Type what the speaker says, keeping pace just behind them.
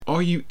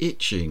Are you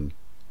itching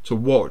to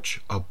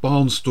watch a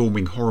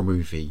barnstorming horror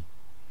movie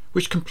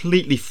which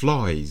completely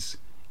flies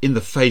in the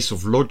face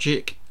of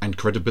logic and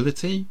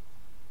credibility,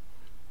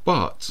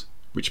 but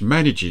which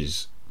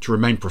manages to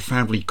remain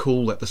profoundly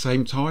cool at the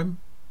same time?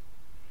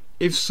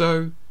 If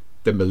so,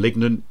 then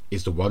Malignant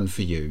is the one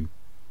for you.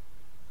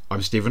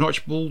 I'm Stephen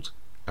Archibald,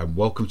 and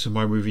welcome to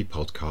my movie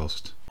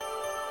podcast.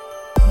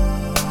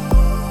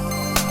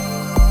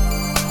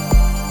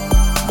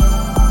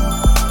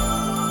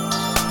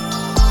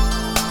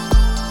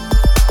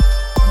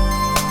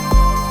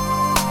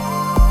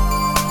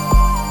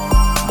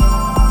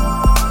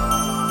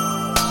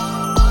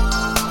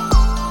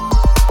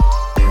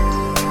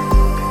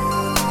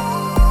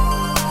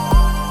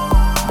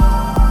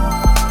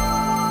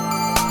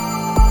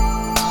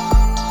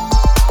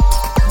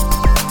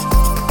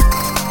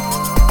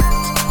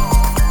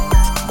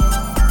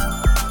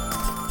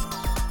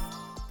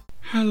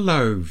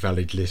 Hello,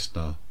 valid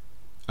listener,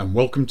 and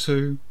welcome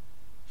to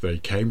They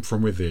Came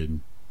From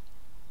Within,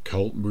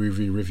 Cult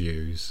Movie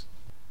Reviews.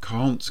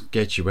 Can't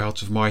Get You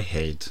Out of My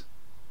Head,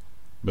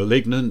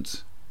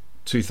 Malignant,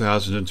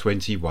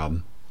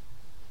 2021.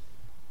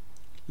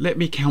 Let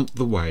me count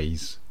the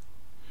ways.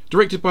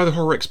 Directed by the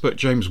horror expert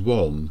James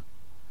Wan,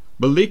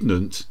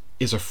 Malignant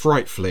is a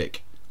fright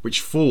flick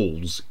which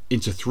falls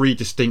into three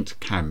distinct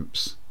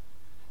camps.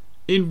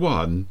 In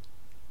one,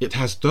 it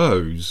has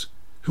those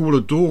who will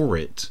adore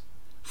it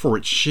for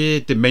its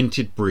sheer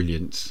demented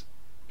brilliance.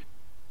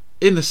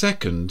 In the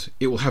second,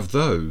 it will have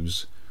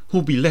those who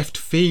will be left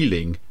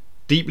feeling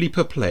deeply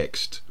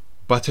perplexed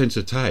but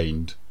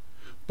entertained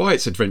by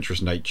its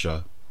adventurous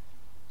nature.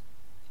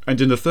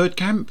 And in the third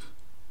camp,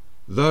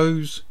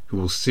 those who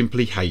will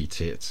simply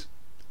hate it.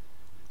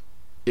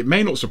 It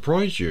may not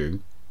surprise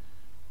you,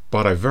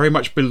 but I very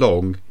much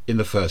belong in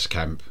the first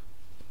camp.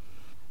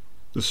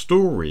 The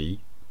story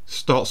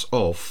starts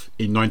off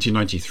in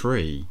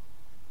 1993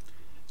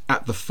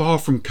 at the far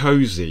from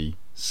cosy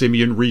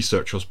Simeon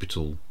Research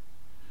Hospital.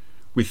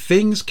 With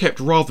things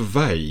kept rather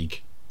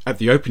vague at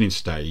the opening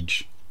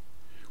stage,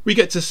 we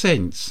get to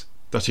sense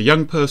that a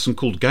young person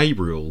called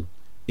Gabriel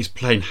is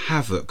playing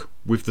havoc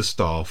with the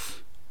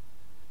staff.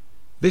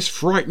 This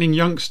frightening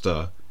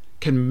youngster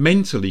can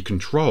mentally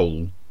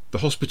control the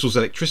hospital's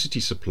electricity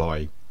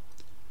supply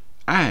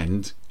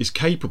and is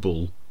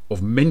capable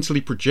of mentally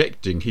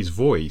projecting his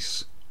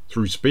voice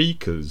through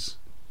speakers.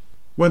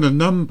 When a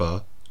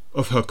number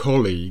of her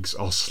colleagues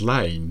are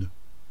slain,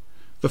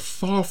 the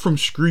far from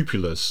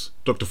scrupulous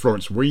Dr.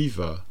 Florence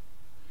Weaver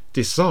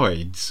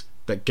decides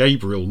that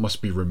Gabriel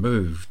must be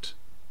removed,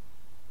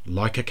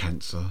 like a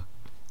cancer.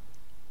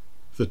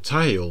 The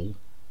tale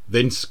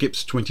then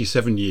skips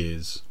 27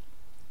 years,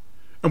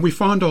 and we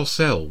find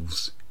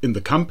ourselves in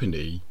the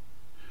company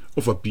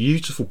of a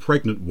beautiful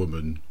pregnant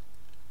woman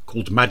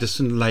called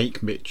Madison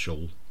Lake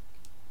Mitchell,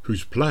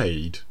 who's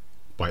played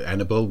by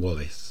Annabelle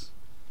Wallis.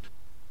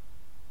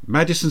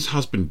 Madison's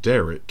husband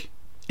Derek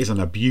is an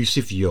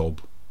abusive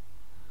yob.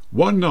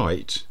 One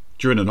night,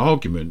 during an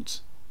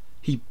argument,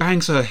 he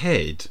bangs her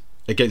head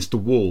against the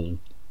wall,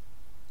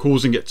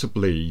 causing it to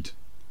bleed.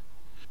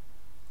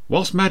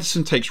 Whilst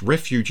Madison takes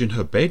refuge in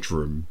her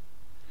bedroom,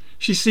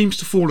 she seems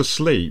to fall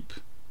asleep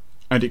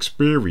and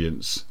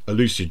experience a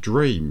lucid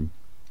dream,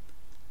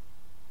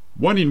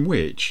 one in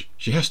which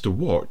she has to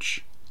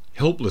watch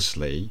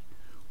helplessly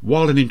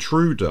while an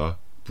intruder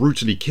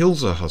brutally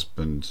kills her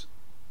husband.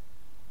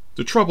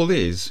 The trouble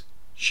is,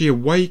 she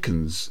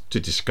awakens to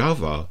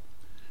discover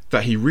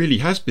that he really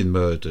has been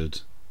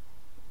murdered.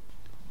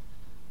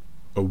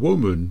 A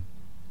woman,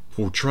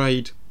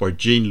 portrayed by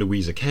Jean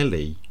Louisa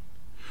Kelly,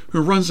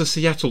 who runs a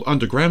Seattle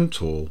underground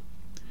tour,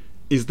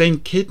 is then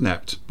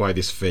kidnapped by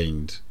this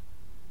fiend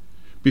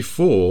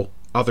before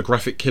other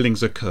graphic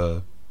killings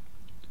occur.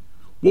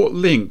 What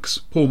links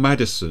poor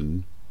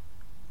Madison,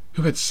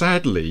 who had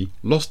sadly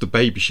lost the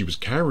baby she was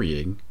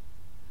carrying,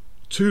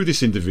 to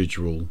this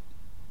individual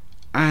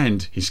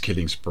and his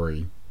killing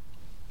spree?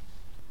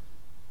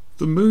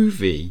 The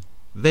movie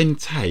then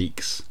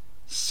takes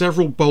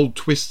several bold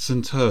twists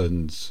and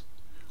turns,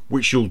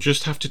 which you'll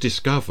just have to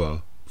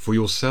discover for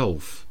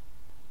yourself.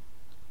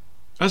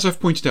 As I've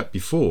pointed out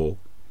before,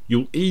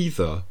 you'll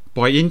either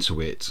buy into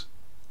it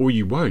or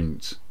you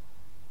won't.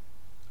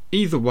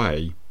 Either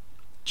way,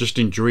 just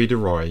enjoy the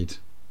ride.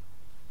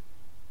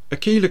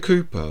 Akilah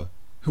Cooper,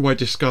 who I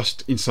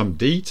discussed in some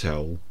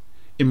detail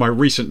in my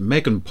recent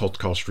Megan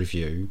podcast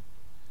review,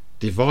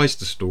 devised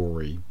the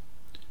story,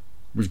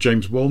 with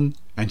James Wan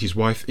and his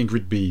wife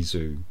Ingrid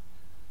Bizu,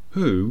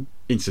 who,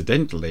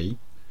 incidentally,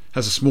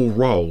 has a small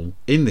role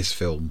in this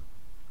film.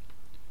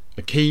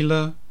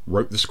 Akilah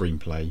wrote the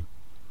screenplay.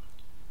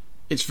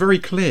 It's very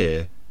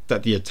clear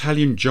that the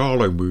Italian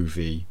Giallo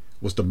movie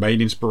was the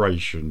main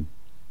inspiration,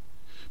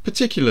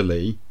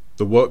 particularly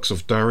the works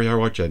of Dario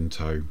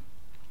Argento.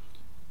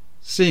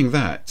 Seeing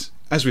that,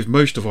 as with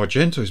most of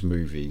Argento's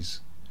movies,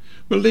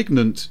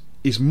 Malignant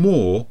is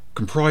more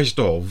comprised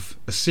of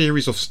a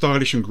series of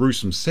stylish and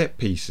gruesome set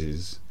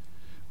pieces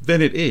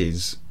than it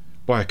is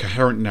by a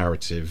coherent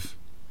narrative.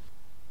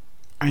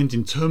 And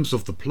in terms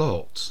of the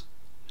plot,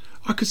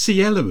 I could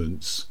see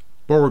elements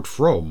borrowed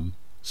from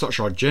such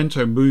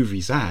Argento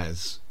movies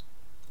as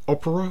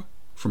Opera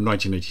from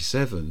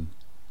 1987,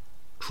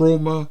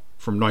 Trauma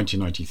from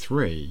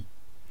 1993,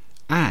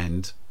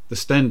 and The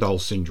Stendhal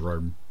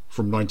Syndrome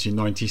from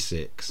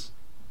 1996.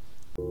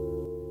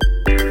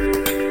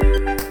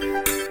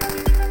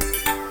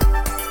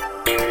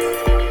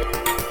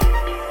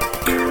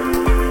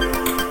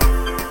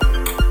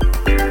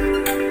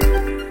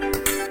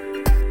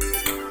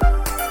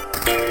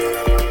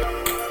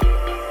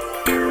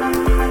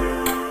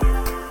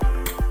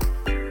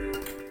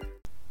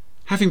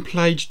 Having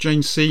played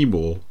Jane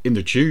Seymour in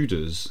The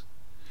Tudors,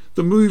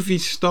 the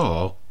movie's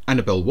star,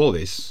 Annabelle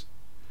Wallis,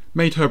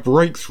 made her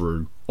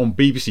breakthrough on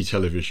BBC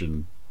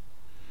television,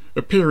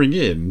 appearing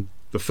in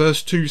the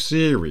first two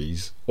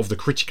series of the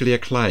critically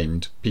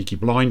acclaimed Peaky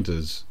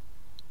Blinders,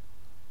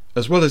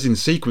 as well as in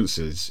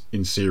sequences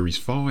in Series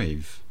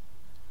 5,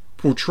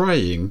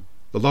 portraying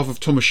the love of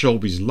Thomas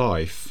Shelby's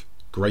life,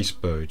 Grace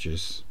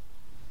Burgess.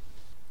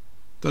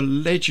 The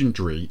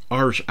legendary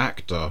Irish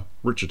actor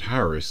Richard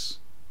Harris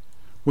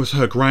was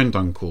her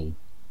granduncle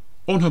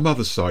on her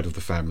mother's side of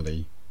the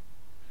family.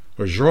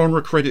 Her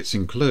genre credits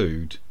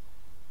include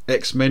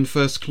X-Men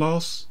First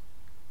Class,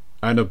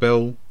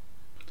 Annabelle,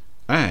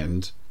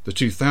 and the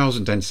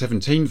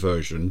 2017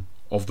 version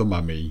of The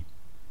Mummy,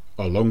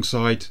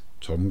 alongside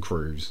Tom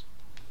Cruise.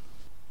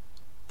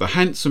 The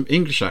handsome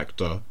English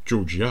actor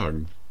George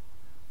Young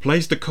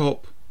plays the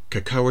cop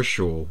Kakoa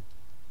Shaw,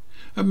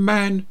 a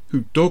man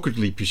who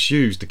doggedly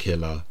pursues the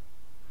killer,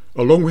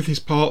 along with his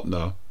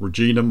partner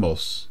Regina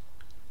Moss,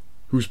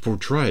 who's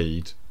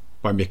portrayed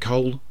by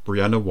Nicole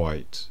Brianna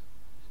White.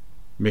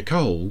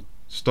 Nicole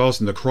stars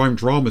in the crime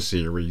drama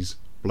series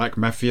Black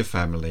Mafia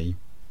Family.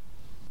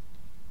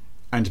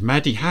 And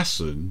Maddie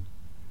Hassan,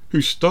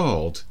 who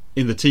starred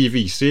in the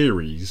TV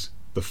series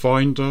The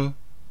Finder,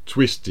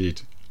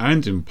 Twisted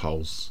and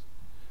Impulse,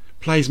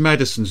 plays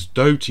Madison's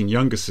doting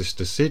younger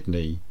sister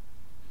Sydney.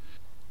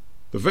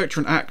 The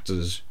veteran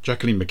actors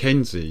Jacqueline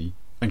McKenzie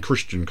and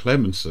Christian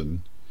Clemenson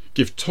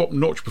give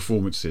top-notch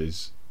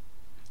performances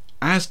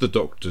as the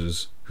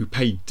doctors who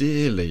pay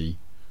dearly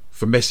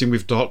for messing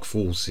with dark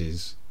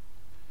forces.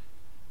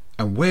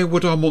 And where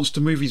would our monster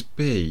movies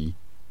be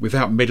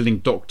without meddling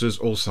doctors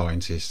or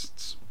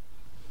scientists?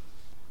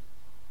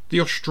 The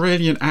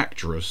Australian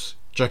actress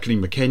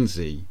Jacqueline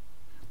McKenzie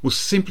was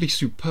simply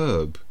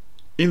superb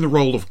in the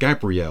role of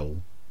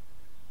Gabrielle,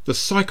 the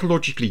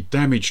psychologically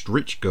damaged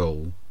rich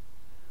girl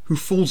who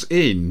falls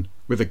in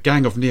with a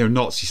gang of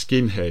neo-Nazi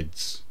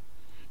skinheads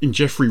in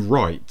Jeffrey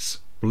Wright's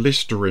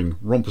blistering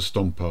Romper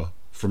Stomper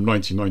from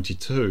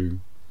 1992.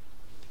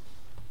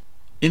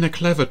 In a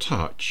clever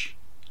touch,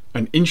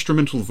 an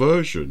instrumental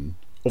version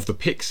of the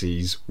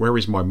Pixies' Where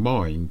Is My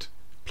Mind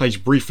plays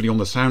briefly on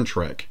the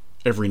soundtrack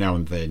every now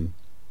and then.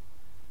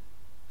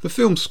 The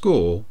film's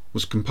score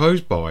was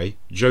composed by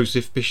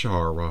Joseph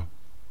Bishara,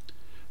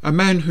 a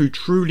man who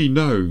truly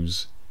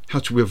knows how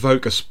to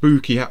evoke a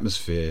spooky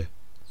atmosphere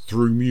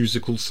through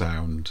musical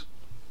sound.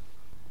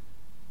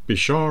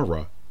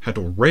 Bishara had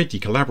already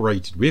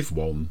collaborated with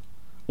Wan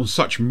on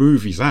such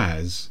movies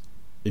as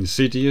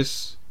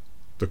Insidious,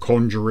 The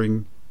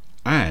Conjuring,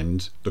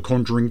 and The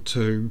Conjuring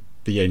 2,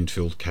 The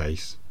Enfield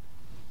Case.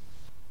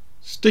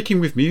 Sticking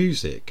with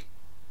music,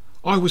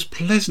 I was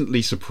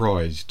pleasantly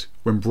surprised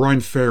when Brian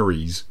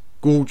Ferry's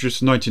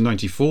gorgeous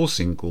 1994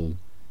 single,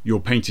 Your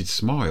Painted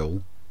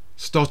Smile,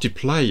 started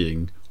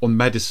playing on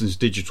Madison's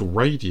digital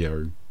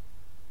radio,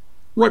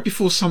 right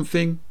before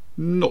something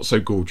not so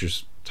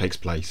gorgeous takes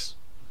place.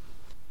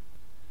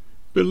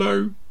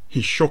 Below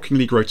his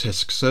shockingly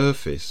grotesque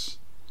surface,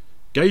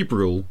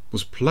 Gabriel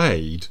was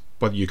played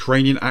by the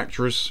Ukrainian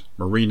actress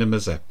Marina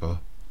Mazepa.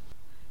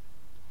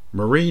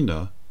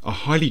 Marina, a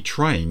highly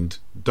trained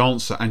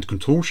dancer and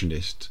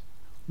contortionist,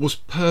 was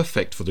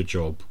perfect for the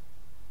job,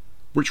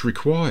 which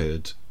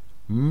required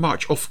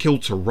much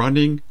off-kilter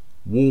running,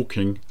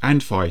 walking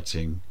and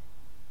fighting.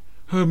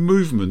 Her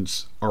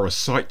movements are a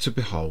sight to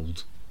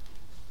behold.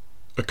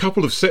 A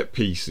couple of set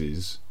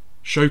pieces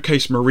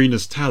showcase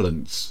Marina's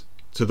talents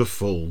to the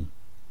full.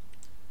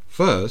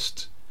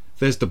 First,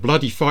 there's the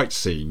bloody fight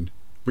scene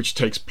which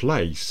takes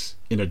place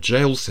in a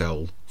jail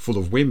cell full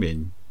of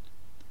women.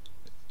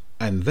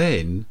 And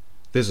then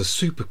there's a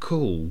super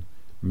cool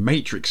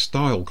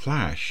Matrix-style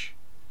clash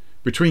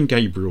between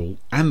Gabriel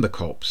and the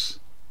cops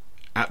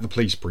at the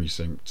police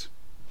precinct.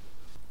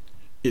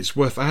 It's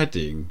worth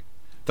adding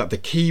that the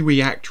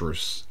Kiwi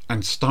actress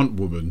and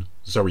stuntwoman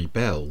Zoe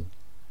Bell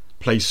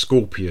plays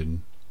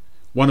Scorpion,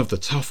 one of the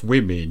tough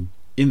women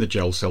in the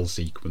jail cell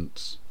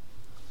sequence.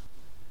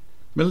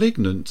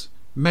 Malignant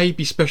may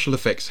be special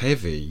effects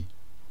heavy,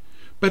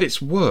 but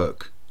it's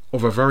work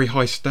of a very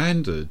high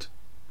standard,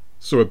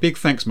 so a big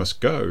thanks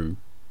must go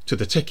to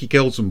the techie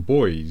girls and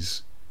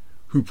boys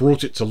who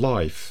brought it to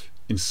life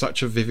in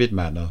such a vivid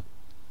manner.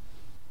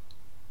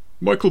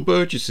 Michael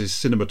Burgess's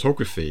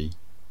cinematography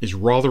is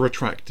rather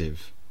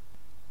attractive,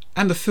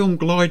 and the film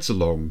glides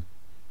along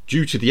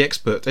due to the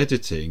expert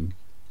editing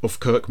of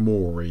Kirk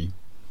Morey.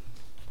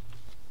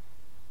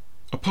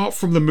 Apart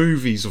from the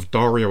movies of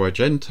Dario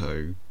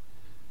Argento,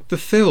 the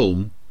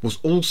film was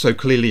also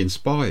clearly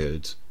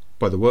inspired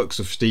by the works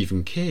of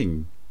Stephen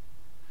King,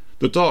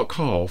 The Dark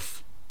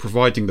Half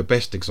providing the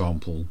best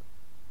example.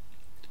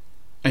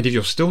 And if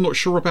you're still not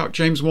sure about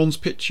James Wan's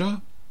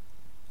picture,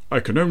 I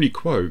can only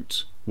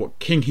quote what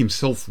King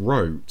himself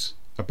wrote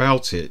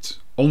about it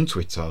on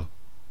Twitter.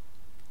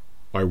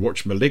 I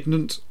watched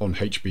Malignant on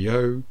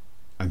HBO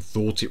and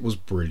thought it was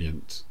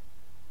brilliant.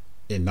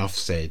 Enough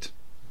said.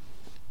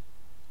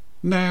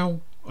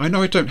 Now, I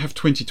know I don't have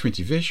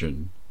 20/20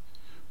 vision,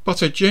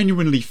 but I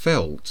genuinely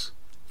felt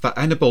that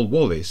Annabelle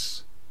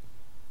Wallis,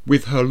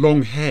 with her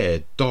long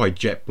hair dyed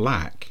jet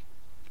black,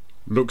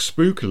 looked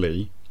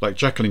spookily like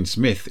Jacqueline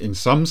Smith in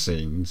some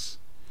scenes,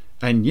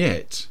 and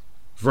yet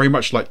very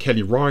much like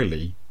Kelly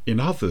Riley in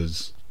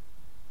others.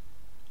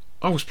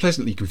 I was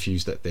pleasantly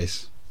confused at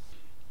this.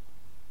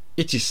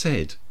 It is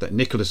said that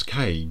Nicolas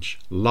Cage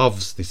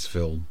loves this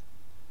film,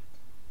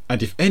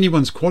 and if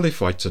anyone's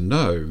qualified to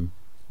know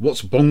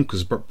what's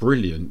bonkers but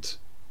brilliant,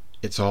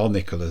 it's our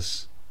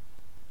Nicolas.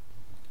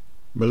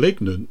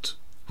 Malignant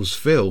was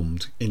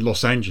filmed in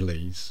Los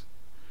Angeles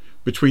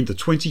between the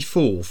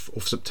 24th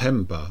of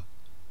September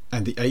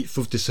and the 8th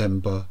of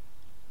December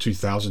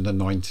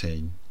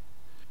 2019.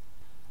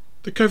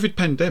 The COVID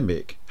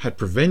pandemic had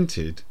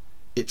prevented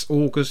its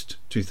August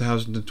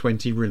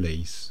 2020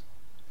 release.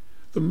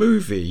 The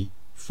movie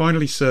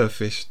finally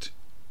surfaced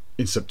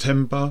in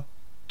September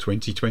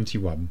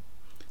 2021.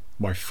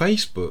 My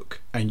Facebook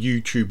and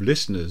YouTube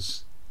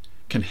listeners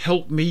can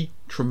help me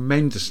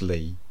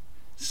tremendously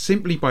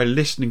simply by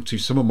listening to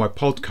some of my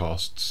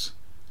podcasts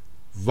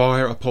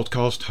via a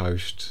podcast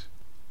host.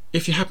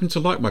 If you happen to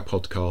like my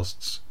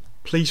podcasts,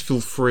 please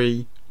feel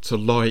free to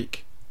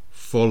like,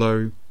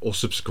 follow or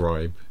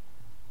subscribe.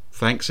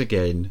 Thanks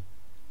again.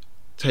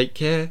 Take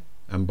care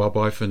and bye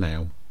bye for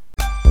now.